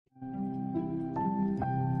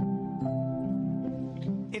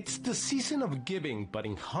It's the season of giving, but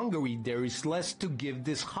in Hungary there is less to give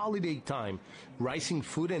this holiday time. Rising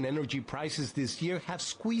food and energy prices this year have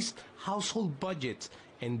squeezed household budgets,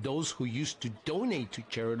 and those who used to donate to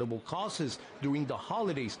charitable causes during the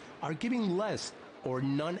holidays are giving less or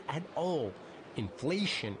none at all.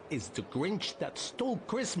 Inflation is the Grinch that stole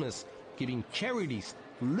Christmas, giving charities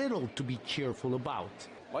little to be cheerful about.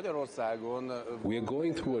 We are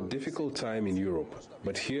going through a difficult time in Europe,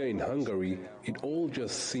 but here in Hungary, it all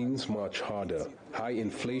just seems much harder. High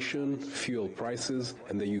inflation, fuel prices,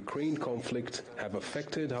 and the Ukraine conflict have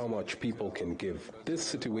affected how much people can give. This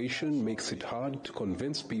situation makes it hard to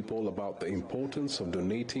convince people about the importance of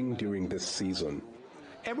donating during this season.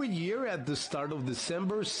 Every year at the start of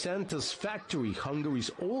December, Santa's Factory,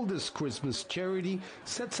 Hungary's oldest Christmas charity,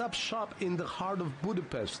 sets up shop in the heart of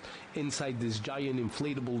Budapest. Inside this giant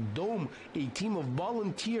inflatable dome, a team of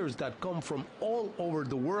volunteers that come from all over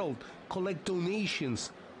the world collect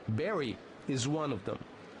donations. Barry is one of them.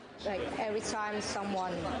 Like every time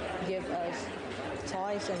someone gives us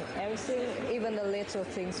toys and everything, even the little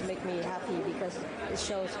things make me happy because it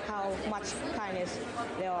shows how much kindness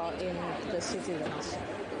there are in the citizens.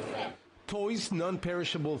 Toys,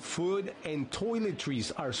 non-perishable food, and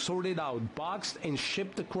toiletries are sorted out, boxed, and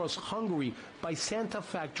shipped across Hungary by Santa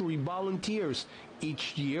Factory volunteers.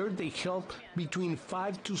 Each year, they help between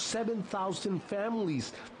 5,000 to 7,000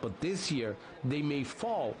 families, but this year, they may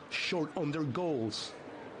fall short on their goals.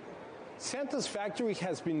 Santa's Factory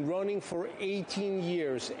has been running for 18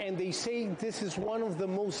 years, and they say this is one of the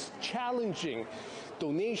most challenging.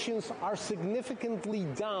 Donations are significantly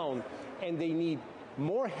down, and they need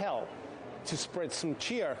more help to spread some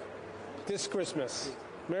cheer this Christmas.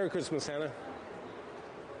 Merry Christmas, Santa.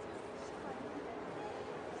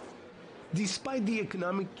 Despite the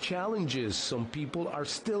economic challenges, some people are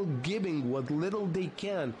still giving what little they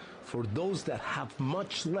can for those that have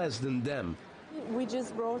much less than them. We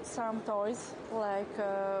just brought some toys like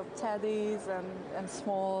teddies and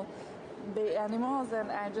small big animals, and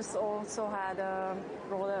I just also had a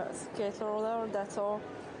skate roller, that's all.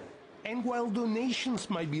 And while donations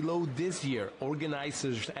might be low this year,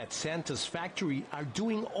 organizers at Santa's Factory are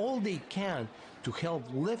doing all they can to help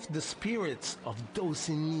lift the spirits of those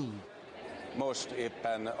in need.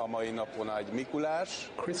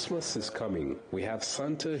 Christmas is coming. We have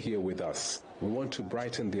Santa here with us. We want to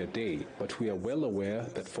brighten their day, but we are well aware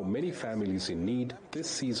that for many families in need, this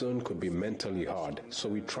season could be mentally hard. So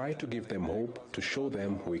we try to give them hope, to show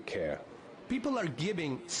them we care. People are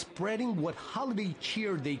giving, spreading what holiday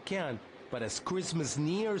cheer they can. But as Christmas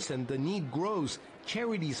nears and the need grows,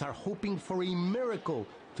 charities are hoping for a miracle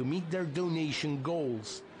to meet their donation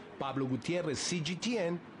goals. Pablo Gutierrez,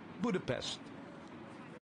 CGTN, Budapest.